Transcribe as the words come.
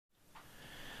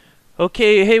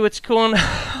Okay, hey, what's going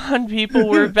on, people?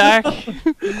 We're back.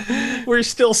 We're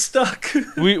still stuck.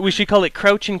 We should call it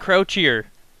Crouch and Crouchier.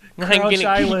 I'm Crouch gonna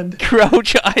Island.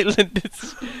 Crouch Island.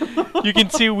 You can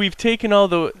see we've taken all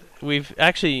the. We've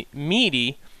actually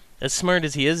Meaty, as smart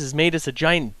as he is, has made us a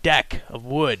giant deck of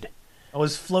wood. I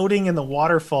was floating in the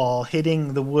waterfall,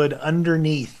 hitting the wood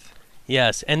underneath.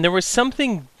 Yes, and there was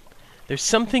something. There's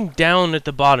something down at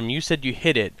the bottom. You said you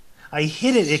hit it. I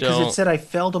hit it because So- it said I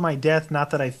fell to my death, not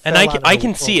that I fell And out of I the can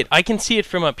world. see it. I can see it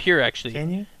from up here, actually.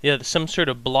 Can you? Yeah, there's some sort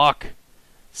of block.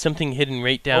 Something hidden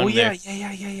right down Oh there.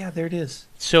 yeah. There it is.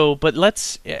 So, but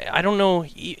let's. I don't know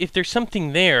if there's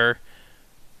something there.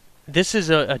 This is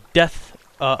a death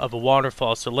of a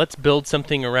waterfall, so let's build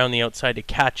something around the outside to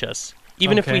catch us.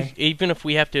 Even Okay. if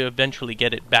we have to eventually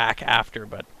get it back after.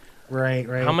 But Right.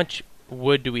 how much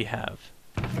wood do we have?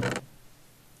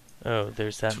 Oh,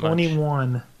 there's that much.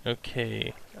 21.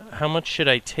 Okay. How much should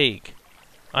I take?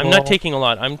 I'm Well- not taking a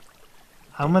lot. I'm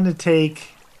gonna take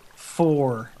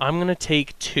 4. gonna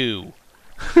take 2.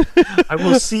 I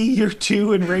will see your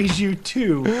 2 and raise you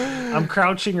 2. I'm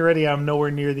crouching already. I'm nowhere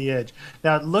near the edge.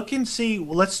 Now look and see.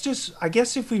 Let's just. I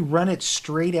guess if we run it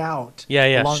straight out. Yeah,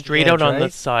 along the straight out edge, on the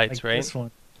right? sides, Like right? this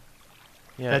one.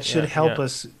 Yeah, That should yeah, help yeah.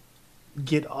 us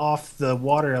get off the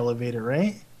water elevator,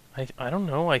 right? I don't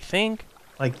know. I think.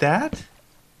 Like that?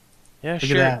 Yeah, Look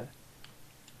sure. at that.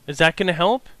 Is that gonna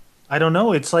help? I don't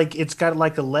know. It's like it's got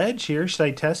like a ledge here. Should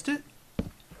I test it?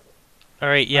 All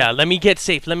right, yeah. Let me get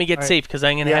safe. Let me get All right. safe because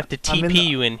I'm gonna Yeah, have to I'm in TP the-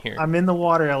 you in here. I'm in the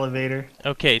water elevator.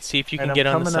 Okay, see if you can and get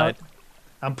I'm on the coming side. up.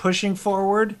 I'm pushing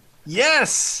forward.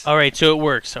 Yes. All right, so it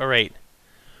works. All right.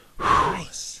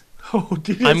 Nice. Oh,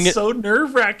 dude, I'm it's so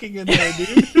nerve-wracking in there,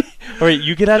 dude. All right,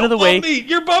 you get out of the Don't way. bump me.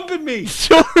 You're bumping me.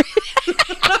 Sorry.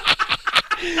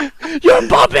 You're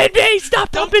bumping me!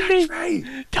 Stop bumping me!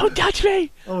 Right. Don't touch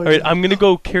me! Oh, All right, yeah. I'm gonna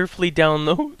go carefully down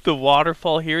the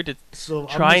waterfall here to. So I'm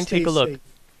Try gonna and take stay a look. safe.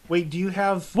 Wait, do you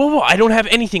have? Whoa! I don't have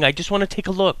anything. I just want to take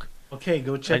a look. Okay,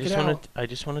 go check it out. I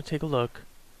just want to take a look.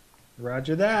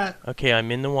 Roger that. Okay,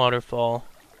 I'm in the waterfall.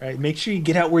 All right, make sure you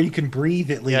get out where you can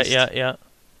breathe at least. Yeah.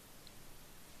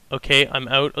 Okay, I'm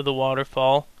out of the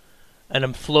waterfall, and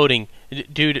I'm floating.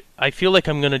 Dude, I feel like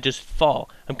I'm gonna just fall.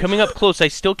 I'm coming up close. I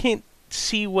still can't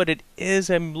see what it is.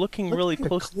 I'm looking Looks really like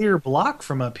close. A clear block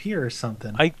from up here or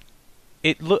something.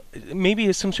 Maybe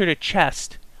it's some sort of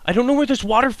chest. I don't know where this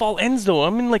waterfall ends though.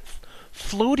 I'm in like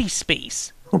floaty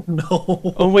space. Oh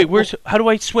no. Oh wait, how do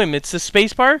I swim? It's the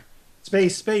space bar?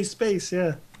 Space.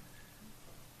 Yeah.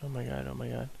 Oh my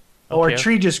god. Oh, our Okay.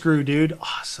 tree just grew, dude.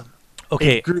 Awesome.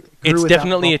 Okay, It grew it's without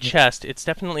definitely a bumping. chest. It's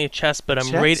definitely a chest, but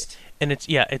I'm right, Chest? and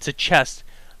it's a chest.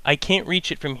 I can't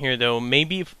reach it from here though.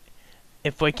 Maybe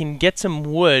if I can get some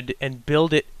wood and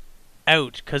build it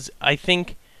out, because I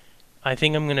think I'm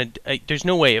gonna. There's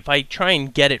no way if I try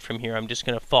and get it from here, I'm just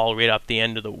gonna fall right off the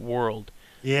end of the world.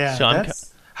 Yeah. So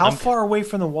how I'm far away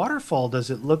from the waterfall does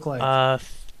it look like?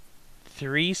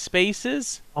 3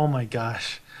 spaces. Oh my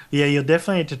gosh. Yeah, you'll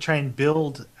definitely have to try and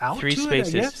build out 3 to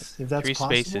spaces. it, I guess, if that's 3 possible.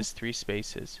 spaces. 3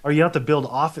 spaces. Or you have to build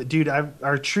off it. Dude,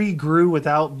 our tree grew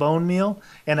without bone meal,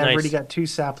 and I've Nice. already got 2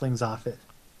 saplings off it.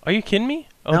 Are you kidding me?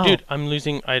 Oh, No. dude, I'm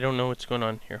losing. I don't know what's going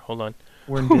on here. Hold on.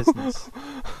 We're in business.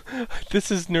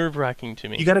 This is nerve-wracking to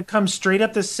me. You got to come straight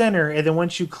up the center, and then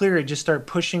once you clear it, just start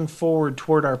pushing forward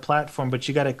toward our platform, but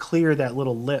you got to clear that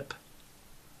little lip.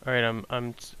 All right,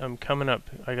 I'm coming up.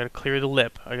 I gotta clear the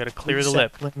lip. I gotta clear 2 the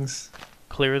lip. saplings.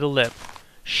 Clear the lip.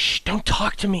 Shh! Don't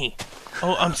talk to me.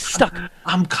 Oh, I'm stuck.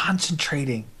 I'm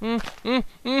concentrating.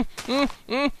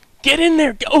 Get in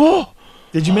there. Oh,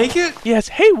 Did you make it? yes.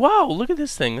 Hey, wow! Look at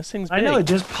this thing. This thing's big. I know, it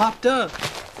just popped up.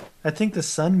 I think the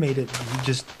sun made it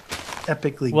just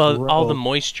epically Well, grow. all the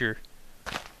moisture.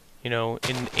 You know,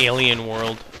 in alien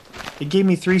world. It gave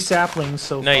me 3 saplings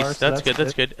so Nice. far. So That's good.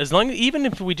 That's good. As long, even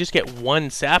if we just get 1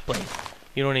 sapling,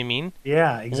 you know what I mean?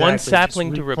 Yeah, exactly. One Just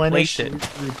sapling to replace it.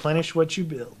 Replenish what you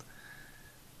build.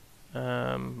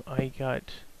 I got.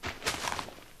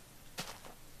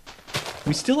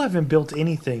 We still haven't built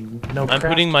anything. No. I'm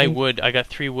putting my crafting. wood. I got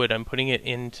 3 wood. I'm putting it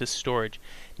into storage.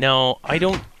 Now I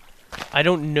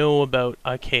don't know about.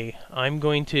 Okay, I'm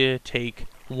going to take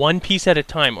 1 piece at a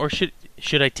time, or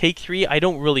should I take 3? I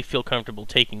don't really feel comfortable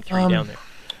taking 3 down there.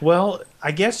 Well,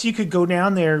 I guess you could go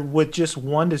down there with just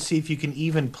 1 to see if you can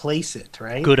even place it,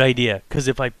 right? Good idea. Because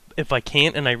if I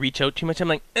can't and I reach out too much, I'm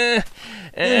like, and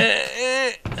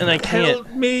I can't. Help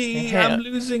me! Yeah. I'm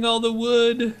losing all the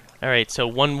wood. All right, so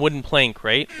 1 wooden plank,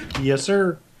 right? Yes,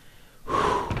 sir.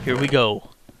 Here we go.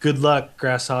 Good luck,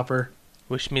 grasshopper.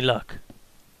 Wish me luck.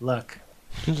 Luck.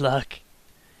 Luck.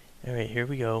 All right, here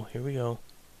we go. Here we go.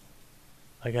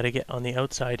 I gotta get on the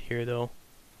outside here, though.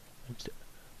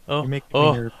 Oh, You're making me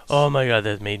oh, nervous. oh my god,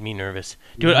 that made me nervous.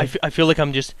 Dude, I feel like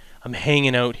I'm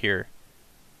hanging out here.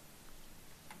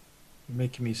 You're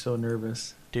making me so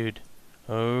nervous. Dude,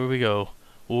 here we go.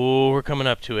 Oh, we're coming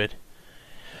up to it.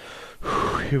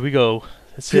 Here we go.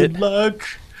 That's it. Good luck.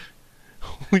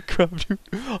 Holy crap, dude.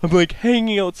 I'm like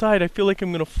hanging outside. I feel like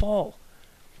I'm gonna fall.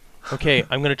 Okay,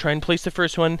 I'm gonna try and place the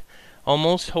first one.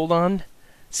 Almost. Hold on.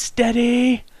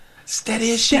 Steady.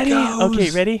 Steady as Steady. she goes.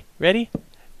 Okay, ready? Ready?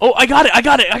 Oh, I got it. I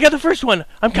got it. I got the first one.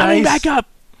 I'm coming Nice. back up.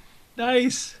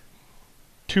 Nice.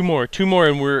 Two more,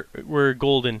 and we're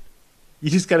golden. You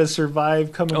just gotta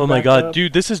survive coming. Oh my back god, up.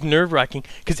 dude, this is nerve-wracking.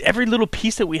 Because every little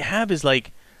piece that we have is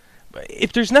like,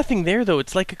 if there's nothing there though,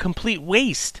 it's like a complete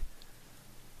waste.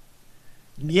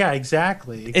 Yeah,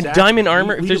 exactly. And diamond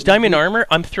armor. If there's diamond armor,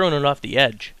 I'm throwing it off the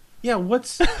edge. Yeah,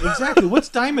 what's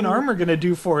diamond armor gonna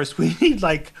do for us? We need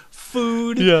like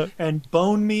food and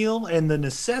bone meal and the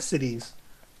necessities.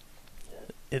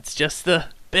 It's just the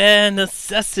bare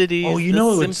necessities. Oh, you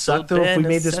know it would simple suck though if we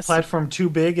made this necessities. platform too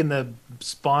big and the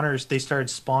spawners they started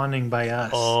spawning by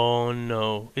us. Oh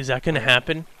no, is that gonna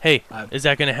happen? Hey, is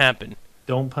that gonna happen?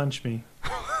 Don't punch me.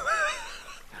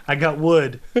 I got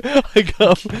wood. I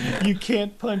got. You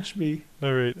can't punch me.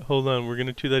 All right, hold on. We're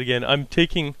gonna do that again.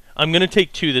 I'm gonna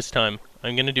take 2 this time.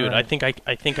 I'm gonna do it. Right.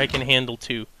 I think I can handle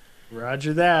 2.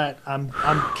 Roger that. I'm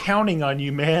counting on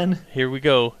you, man. Here we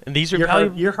go. And these are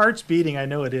Your heart's beating. I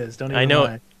know it is. Don't even I know.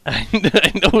 lie.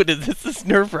 I know it is. This is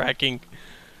nerve-wracking.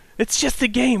 It's just a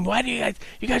game. Why do you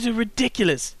guys are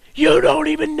ridiculous. You don't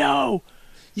even know.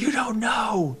 You don't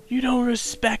know. You don't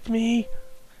respect me.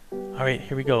 All right,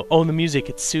 here we go. Oh, the music.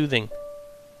 It's soothing.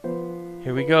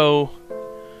 Here we go.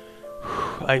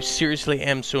 I seriously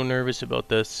am so nervous about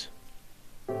this.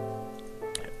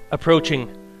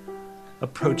 Approaching.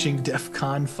 Approaching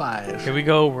DEFCON 5. Here we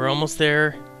go. We're almost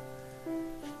there.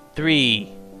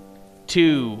 3,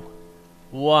 2,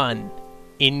 1.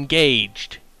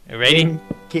 Engaged. Ready?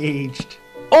 Engaged.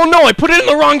 Oh no! I put it in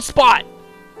the wrong spot.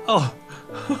 Oh.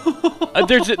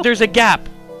 There's a gap.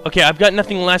 Okay, I've got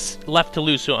nothing left to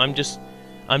lose, so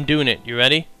I'm doing it. You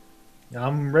ready?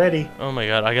 I'm ready. Oh my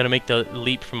god! I gotta make the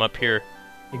leap from up here.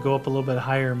 You go up a little bit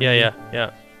higher. Maybe.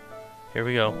 Yeah. Here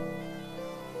we go.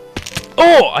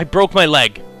 Oh! I broke my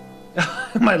leg.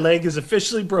 My leg is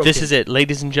officially broken. This is it,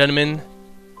 ladies and gentlemen.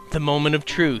 The moment of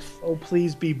truth. Oh,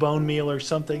 please be bone meal or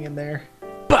something in there.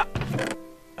 But,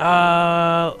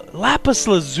 lapis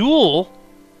lazuli.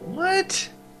 What?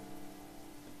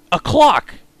 A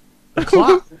clock. A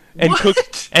clock? and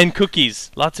What? and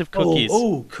cookies. Lots of cookies.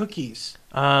 Oh, cookies.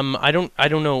 I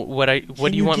don't know what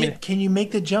do you want me to... Can you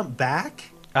make the jump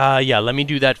back? Yeah, let me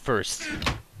do that first.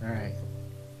 All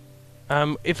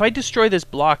right. If I destroy this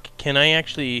block, can I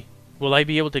actually... Will I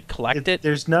be able to collect it?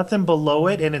 There's nothing below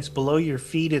it, and it's below your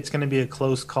feet. It's going to be a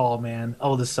close call, man.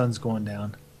 Oh, the sun's going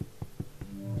down.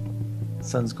 The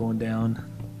sun's going down.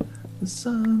 The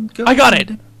sun goes I got it!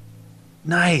 down.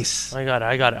 Nice. I got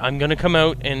it. I'm going to come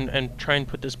out and try and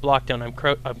put this block down. I'm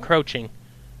crouching.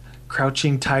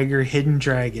 Crouching tiger, hidden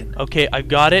dragon. Okay, I've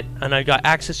got it, and I got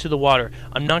access to the water.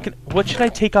 I'm not going to... What should I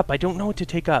take up? I don't know what to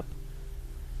take up.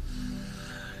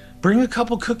 Bring a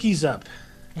couple cookies up.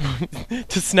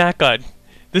 To snack on.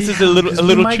 This is a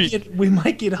little treat. We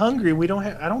might get hungry. We don't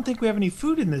have. I don't think we have any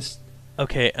food in this.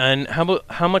 Okay, and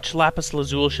how much lapis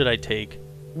lazuli should I take?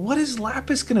 What is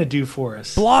lapis gonna do for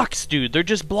us? Blocks, dude. They're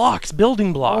just blocks,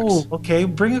 building blocks. Oh, okay.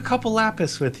 Bring a couple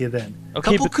lapis with you then.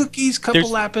 Okay, couple cookies, couple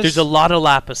lapis. There's a lot of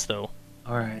lapis though.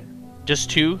 All right.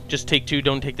 Just 2. Just take 2.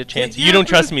 Don't take the chance. Yeah, you don't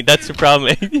trust me. That's the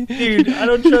problem. Dude, I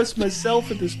don't trust myself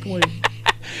at this point.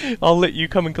 I'll let you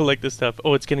come and collect this stuff.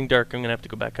 Oh, it's getting dark. I'm gonna have to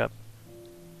go back up.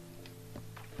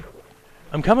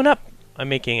 I'm coming up. I'm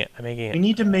making it. We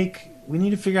need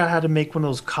to figure out how to make one of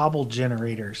those cobble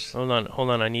generators. Hold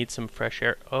on. I need some fresh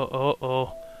air.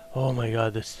 Oh my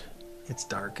god, this It's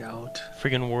dark out.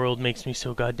 friggin' world makes me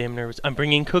so goddamn nervous. I'm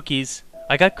bringing cookies.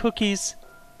 I got cookies.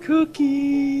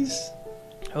 Cookies.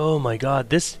 Oh my god,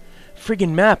 this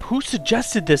friggin' map. Who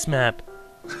suggested this map?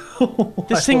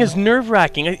 This thing is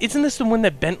nerve-wracking. Isn't this the one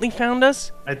that Bentley found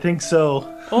us? I think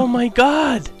so. Oh my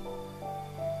god.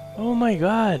 Oh my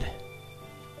god.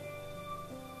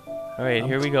 Alright,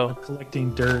 here we go. I'm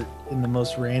collecting dirt in the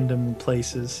most random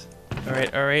places.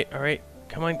 Alright.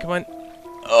 Come on.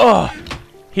 Oh!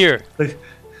 Here.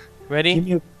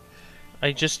 Ready?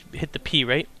 I just hit the P,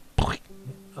 right?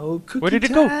 Oh, cookie Where did it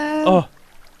time. go? Oh.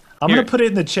 I'm Here. gonna put it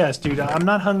in the chest, dude. I'm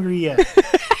not hungry yet.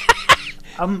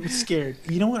 I'm scared.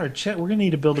 You know what? We're gonna need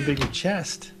to build a bigger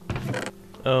chest.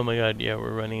 Oh my god, yeah,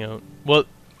 we're running out. Well,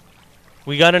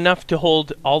 we got enough to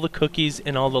hold all the cookies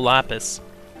and all the lapis.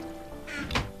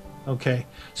 Okay.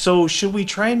 So should we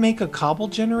try and make a cobble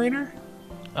generator?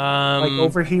 Like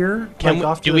over here? Can Like we,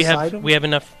 off to do the we side have of we have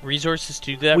enough resources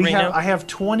to do that We right have now? I have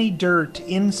 20 dirt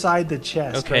inside the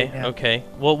chest Okay, right now. okay.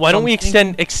 Well, why So don't I'm we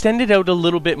thinking- extend it out a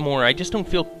little bit more? I just don't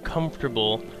feel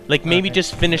comfortable. Like maybe Alright.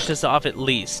 just finish this off at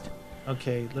least.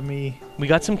 Okay, let me We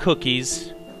got some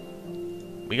cookies.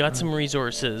 We got some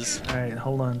resources. All right,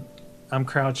 hold on. I'm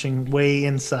crouching way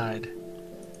inside.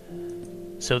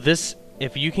 So this,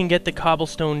 if you can get the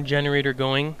cobblestone generator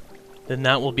going, then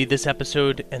that will be this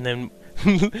episode. And then,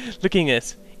 looking at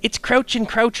this, it's Crouch and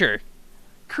Croucher.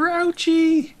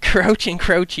 Crouchy. Crouch and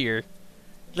Crouchier.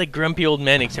 Like grumpy old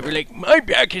man, except we're like, my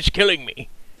back is killing me.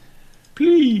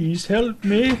 Please help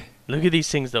me. Look at these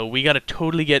things, though. We gotta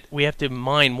totally get, we have to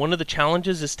mine. One of the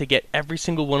challenges is to get every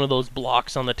single one of those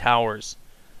blocks on the towers.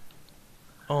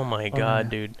 Oh my god, yeah.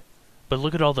 dude. But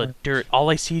look at all the dirt. All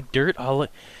I see dirt,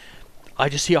 I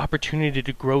just see opportunity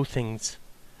to grow things.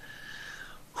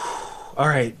 All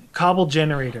right, cobble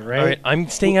generator, right? Alright, I'm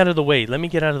staying out of the way. Let me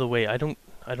get out of the way. I don't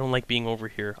like being over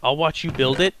here. I'll watch you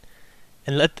build it,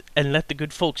 and let the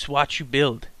good folks watch you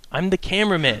build. I'm the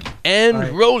cameraman. And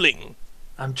Alright. rolling!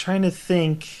 I'm trying to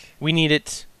think. We need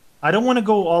it. I don't want to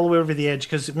go all the way over the edge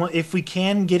because if we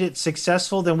can get it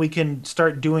successful, then we can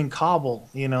start doing cobble.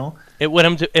 You know?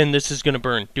 And this is gonna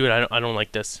burn. Dude, I don't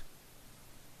like this.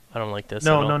 I don't like this.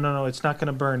 No, at all. no. It's not going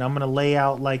to burn. I'm going to lay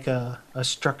out like a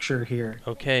structure here.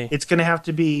 Okay. It's going to have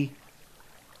to be.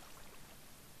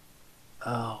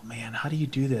 Oh man, how do you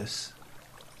do this?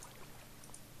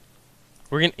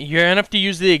 You're gonna have to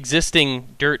use the existing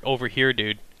dirt over here,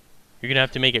 dude. You're gonna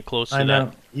have to make it close to I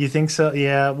know. You think so?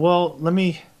 Yeah. Well, let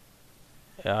me.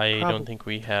 that. I Prob- don't think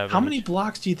we have. How any- many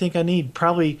blocks do you think I need?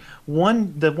 Probably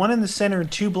one. The one in the center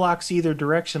and 2 blocks either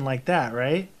direction, like that,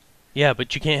 right? Yeah,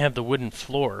 but you can't have the wooden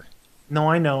floor. No,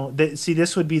 I know. See,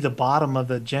 this would be the bottom of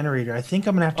the generator. I think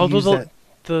I'm gonna have to Although use that.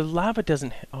 the lava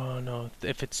doesn't. Oh no!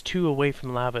 If it's too away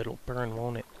from lava, it'll burn,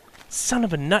 won't it? Son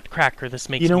of a nutcracker! This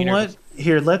makes You know me nervous. what?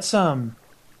 Here,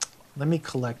 let me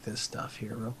collect this stuff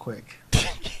here real quick.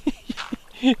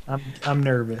 I'm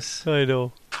nervous. I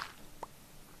know.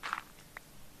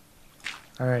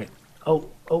 All right. Oh,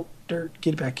 dirt.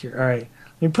 Get back here. All right.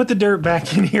 Let me put the dirt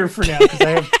back in here for now because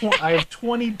I have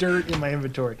 20 dirt in my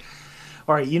inventory.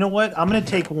 All right. You know what? I'm gonna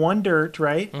take 1 dirt,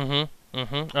 right?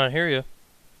 I hear you.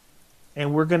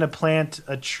 And we're gonna plant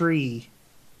a tree.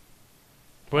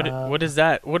 What is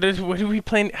that? What are we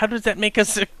playing? How does that make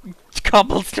us a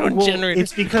cobblestone Well, generator?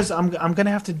 it's because I'm gonna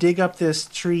have to dig up this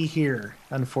tree here,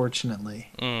 unfortunately.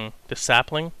 The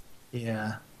sapling.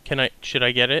 Yeah. Should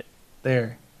I get it?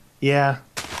 There. Yeah.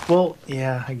 Well,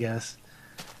 yeah, I guess.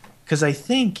 Because I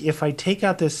think if I take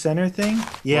out this center thing,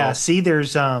 yeah. Well, see,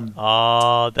 there's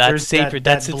Oh, that's there's safer. That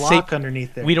That's block safe.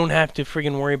 underneath there. We don't have to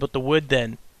friggin' worry about the wood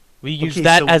then. We use Okay,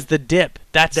 that so as the dip.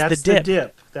 That's the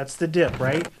dip. That's the dip,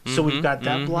 right? So we've got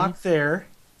that mhm. block there,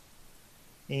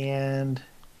 and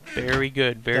Very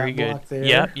good. Very that good. block there,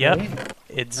 Yep. right?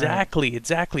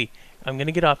 Exactly. I'm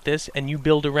gonna get off this, and you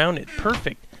build around it.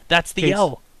 Perfect. That's the Okay,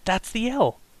 L. That's the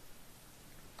L.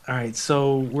 All right.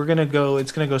 So we're gonna go.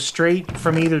 It's gonna go straight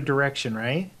from either direction,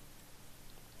 right?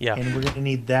 Yeah. And we're gonna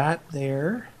need that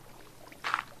there,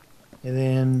 and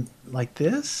then like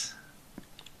this,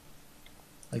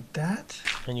 like that.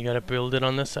 And you gotta build it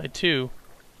on this side too.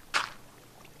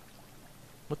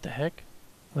 What the heck?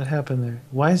 What happened there?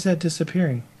 Why is that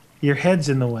disappearing? Your head's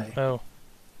in the way. Oh, There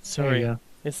sorry. you go.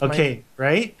 It's my- Okay,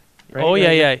 right? Right, Oh right, yeah,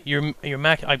 right. yeah. You're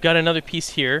Mac. I've got another piece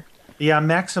here. Yeah, I'm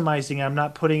maximizing. I'm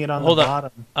not putting it on Hold the on.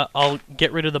 bottom. I'll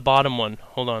get rid of the bottom one.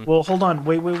 Hold on. Well, hold on.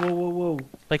 Wait, whoa.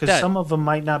 Like Because that. some of them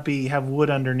might not have wood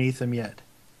underneath them yet.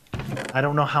 I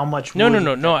don't know how much No,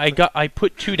 wood. no. I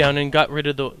put 2 down and got rid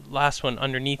of the last one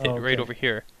underneath it, Oh, right okay. over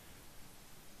here.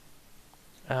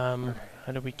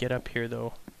 How do we get up here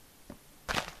though?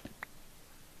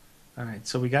 All right,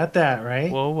 so we got that, right?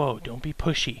 Whoa! Don't be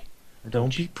pushy.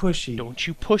 Don't be pushy. Don't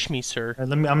you push me, sir. All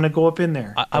right, I'm going to go up in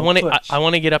there. I Don't want to. push. I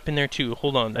want to get up in there too.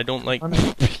 Hold on. I don't like.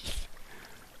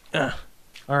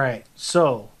 All right,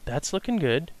 so That's looking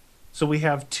good. we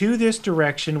have 2 this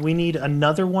direction. We need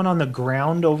another one on the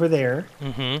ground over there,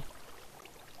 Mm-hmm.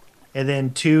 and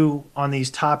then 2 on these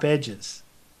top edges.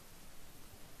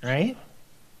 Right?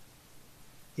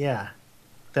 Yeah,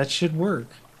 that should work.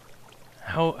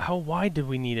 How wide do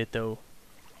we need it though?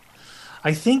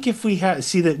 I think if we have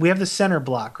that we have the center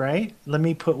block, right? Let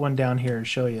me put one down here and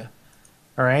show you.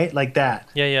 All right, like that,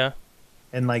 Yeah.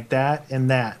 and like that, and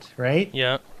that, right?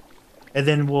 Yeah. And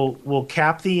then we'll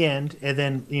cap the end, and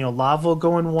then lava will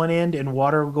go in one end and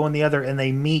water will go in the other, and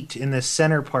they meet in the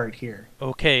center part here.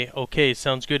 Okay.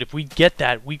 Sounds good. If we get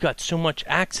that, we've got so much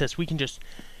access. We can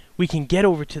we can get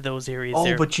over to those areas Oh,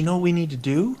 there. but you know what we need to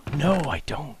do? No, I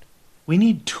don't. We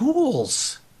need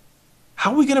tools.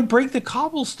 How are we going to break the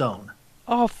cobblestone?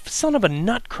 Oh, son of a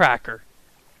nutcracker.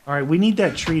 All right, we need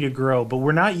that tree to grow, but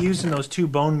we're not using those 2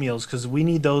 bone meals because we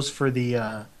need those for the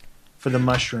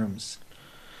mushrooms.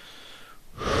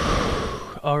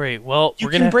 All right, well, You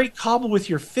we're can gonna break cobble with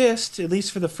your fist, at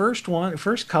least for the first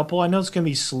couple. I know it's going to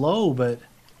be slow, but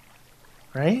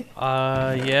right?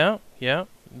 yeah,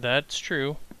 that's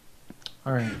true.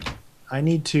 All right. I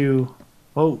need to.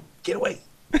 Oh, get away!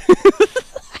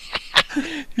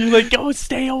 You're like, oh,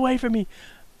 stay away from me.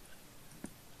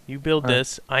 You build All right,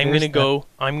 this. I'm there's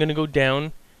gonna go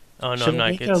down. Oh no, Should I'm we not.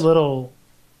 make a little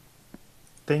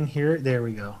thing here? There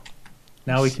we go.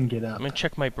 Now we can get up. I'm gonna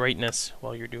check my brightness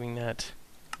while you're doing that.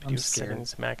 I'm scared.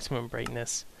 Settings, maximum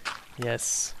brightness.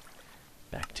 Yes.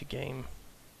 Back to game.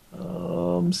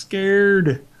 Oh, I'm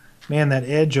scared. Man, that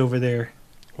edge over there.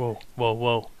 Whoa, whoa,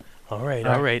 whoa. All right,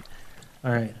 All all right.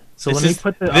 All right. So This let me is-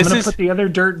 put the. I'm this gonna is- put the other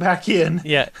dirt back in.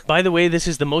 Yeah. By the way, this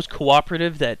is the most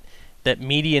cooperative that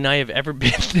Meaty and I have ever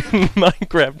been in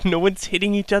Minecraft. No one's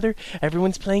hitting each other.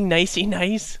 Everyone's playing nicey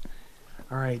nice.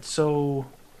 All right. So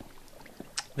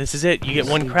This is it. You get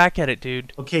one see. crack at it,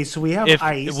 dude. okay. So we have If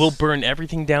ice. we'll burn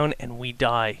everything down and we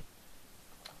die.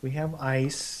 We have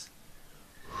ice.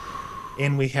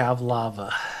 And we have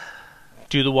lava.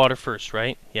 Do the water first,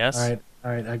 right? Yes. All right.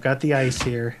 All right. I've got the ice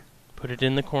here. Put it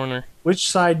in the corner. Which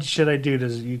side should I do?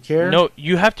 Does you care? No,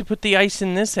 you have to put the ice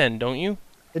in this end, don't you?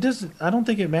 It doesn't. I don't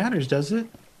think it matters, does it?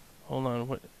 Hold on.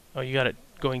 What? Oh, you got it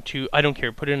going to. I don't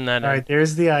care. Put it in that All end. right.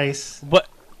 There's the ice. What?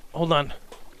 Hold on.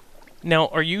 Now,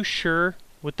 are you sure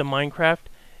with the Minecraft?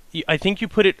 I think you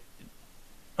put it.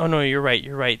 Oh no, you're right.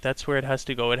 You're right. That's where it has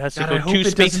to go. It has to God, go I hope 2 it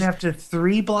spaces. doesn't have to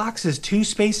 3 blocks. Is 2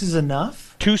 spaces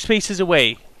enough? 2 spaces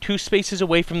away. 2 spaces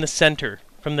away from the center,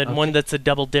 from the one Okay. that's a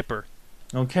double dipper.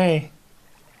 Okay.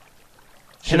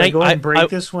 Should Can I I- go ahead and I- break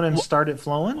this one and wh- start it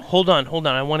flowing? Hold on, hold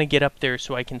on. I want to get up there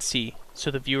so I can see, so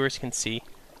the viewers can see.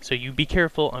 So you be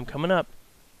careful. I'm coming up.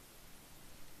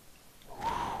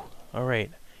 All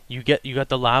right. You got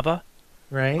the lava.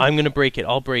 Right. I'm gonna break it.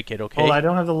 I'll break it. Okay. Oh, I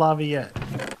don't have the lava yet.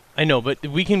 I know, but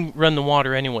we can run the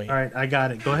water anyway. All right, I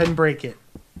got it. Go ahead and break it.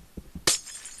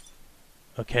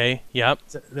 Okay. Yep.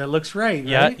 That looks right.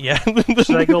 Yeah. Right? Yeah.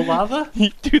 Should I go lava?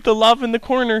 Do the lava in the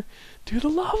corner. Do the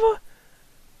lava.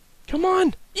 Come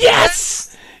on.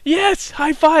 Yes. Yes.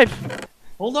 High five.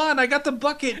 Hold on, I got the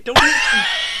bucket. Don't hit me.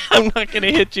 I'm not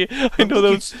gonna hit you. I know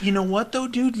those. You know what though,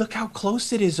 dude? Look how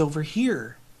close it is over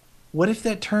here. What if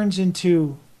that turns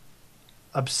into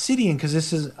obsidian? Because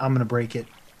this is. I'm gonna break it.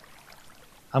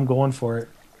 I'm going for it.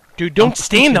 Dude, don't I'm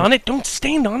stand pushing on it. Don't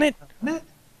stand on it. Isn't it?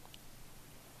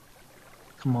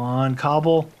 Come on,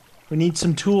 cobble. We need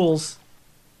some tools.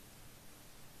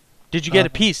 Did you get a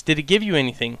piece? Did it give you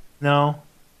anything? No.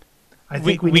 I We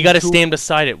think we got to need stand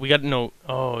beside it. We got to know.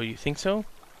 Oh, you think so?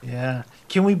 Yeah.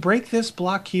 Can we break this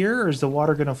block here, or is the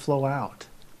water going to flow out?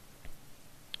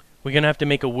 We're gonna have to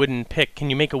make a wooden pick.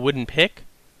 Can you make a wooden pick?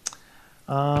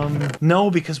 No,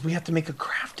 because we have to make a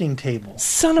crafting table.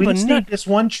 Son We of a just nut. need this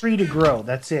one tree to grow.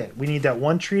 That's it. We need that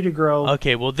one tree to grow.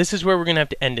 Okay, well, this is where we're gonna have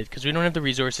to end it because we don't have the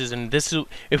resources, and this is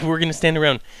if we're gonna stand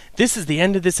around. This is the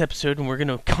end of this episode, and we're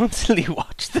gonna constantly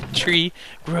watch the tree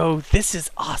grow. This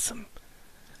is awesome.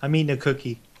 I'm eating a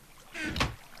cookie.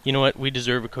 You know what? We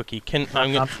deserve a cookie. I'm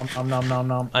Nom, gonna. nom, nom, nom,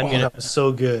 nom. I'm Oh, gonna- that was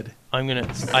so good.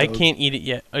 I can't eat it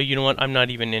yet. You know what? I'm not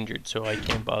even injured, so I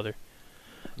can't bother.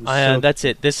 It was so That's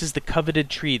it. This is the coveted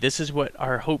tree. This is what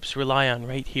our hopes rely on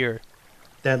right here.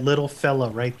 that little fella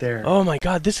right there. Oh my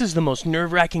God! This is the most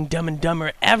nerve-wracking Dumb and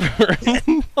Dumber ever.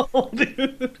 Oh,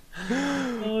 dude.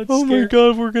 Oh, it's Oh my scary.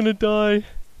 God! We're gonna die.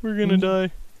 We're gonna Mhm.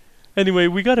 die. Anyway,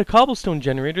 we got a cobblestone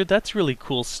generator. That's really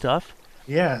cool stuff.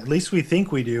 Yeah, at least we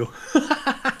think we do.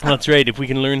 That's right. If we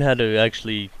can learn how to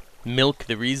actually milk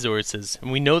the resources,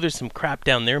 and we know there's some crap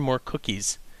down there, more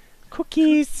cookies.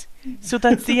 Cookies. So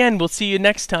that's the end. We'll see you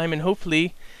next time, and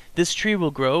hopefully this tree will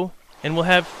grow, and we'll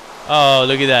have. Oh,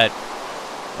 look at that!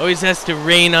 Always has to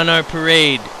rain on our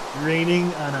parade.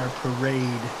 Raining on our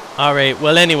parade. All right.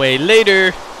 Well, anyway,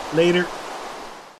 later. Later.